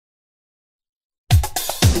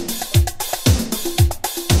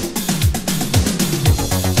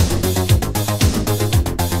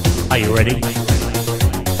ready?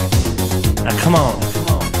 Now come on.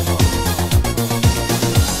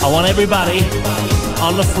 I want everybody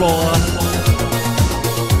on the floor.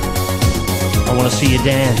 I want to see you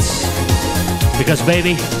dance. Because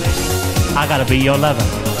baby, I gotta be your lover.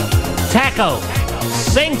 Taco,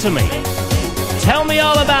 sing to me. Tell me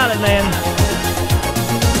all about it, man.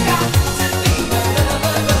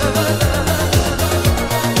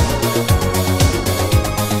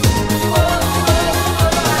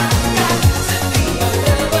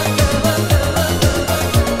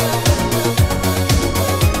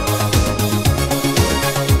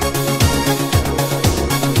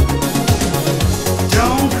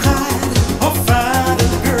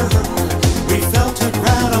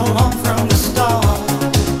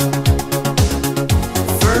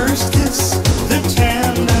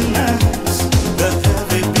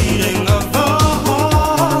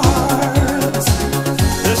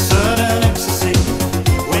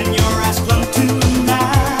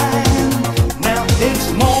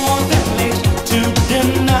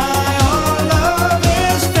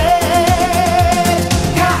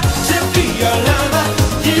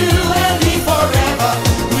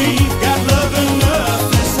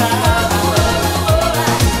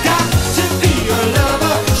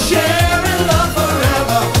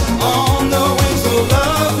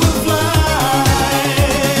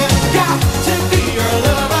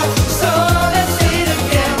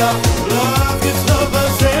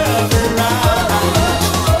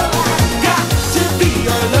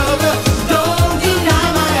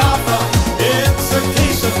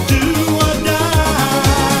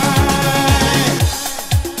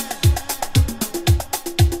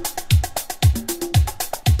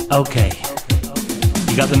 Okay,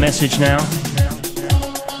 you got the message now?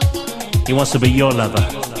 He wants to be your lover,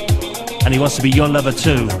 and he wants to be your lover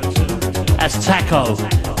too. That's Taco.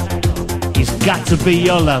 He's got to be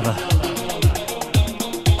your lover.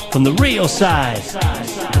 From the real side.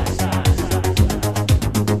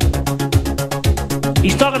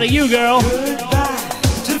 He's talking to you, girl. Goodbye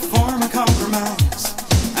to form a compromise.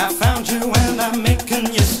 I found you and I'm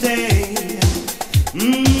making you stay.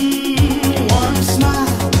 One smile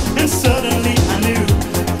and suddenly I knew.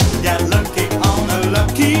 Got lucky on a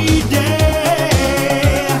lucky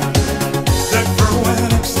day. Look for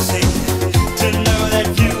an ecstasy to know that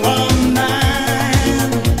you are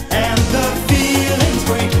mine. And the feeling's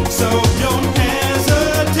great, so don't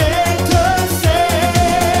hesitate to say.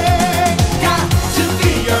 Got to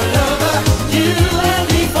be your lover, you and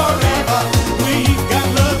me forever. We've got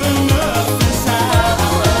love enough inside.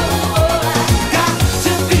 Got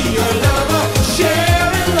to be your lover,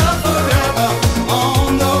 sharing love forever. On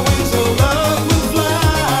the wings of love we'll fly.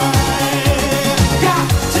 Got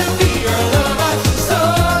to be your lover, so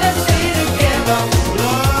let's stay together.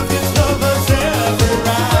 Love gives lovers every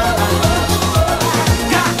right.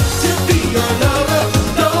 Got to be your lover,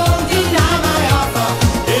 don't deny my offer.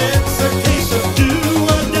 It's a case of do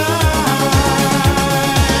or die.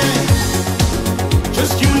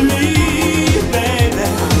 Just you and me, baby.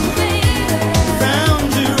 Found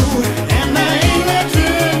you, and I ain't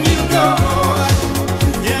letting you go.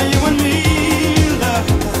 Yeah, you and me, love.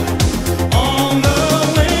 On the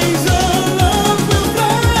wings of love we'll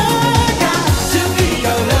fly. Got to be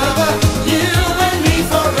your lover, you and me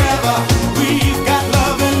forever. We've got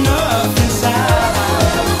love enough inside.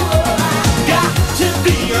 Got to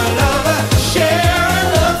be your lover, sharing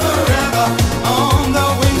love forever. On the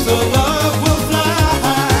wings of love we'll fly.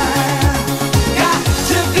 Got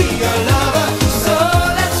to be your lover, so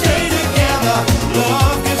let's stay together.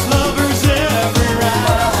 Love gives lovers every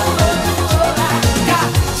right. Got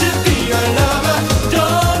to be your lover,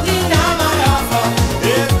 don't deny my offer.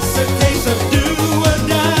 It's a case of do or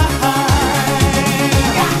die.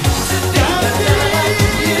 Got to be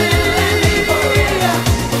you and me forever.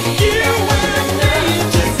 You and me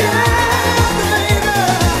together, baby.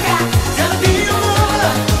 Got to be your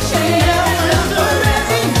lover, sharing love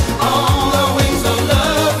forever. On the wings of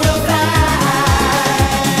love we'll fly.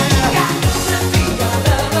 Got to be your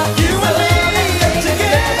lover, you and me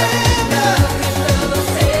together. Love gives lovers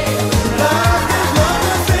every right.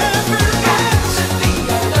 Got to be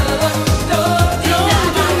your lover, don't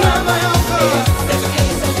deny my offer. It's a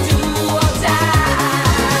case of do or die.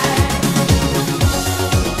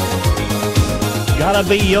 Gotta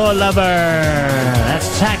be your lover. That's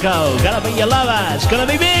Taco. Gotta be your lover. It's gonna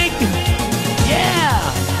be big. Yeah.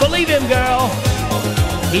 Believe him, girl.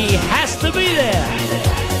 He has to be there.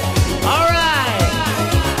 All right.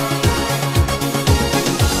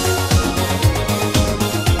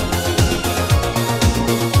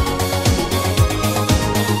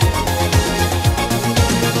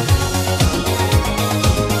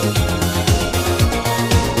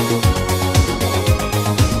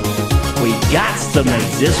 to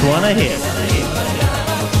make this one a hit.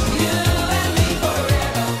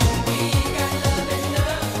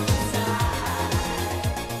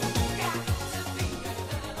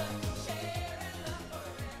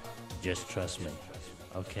 Just trust me,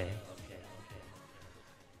 okay?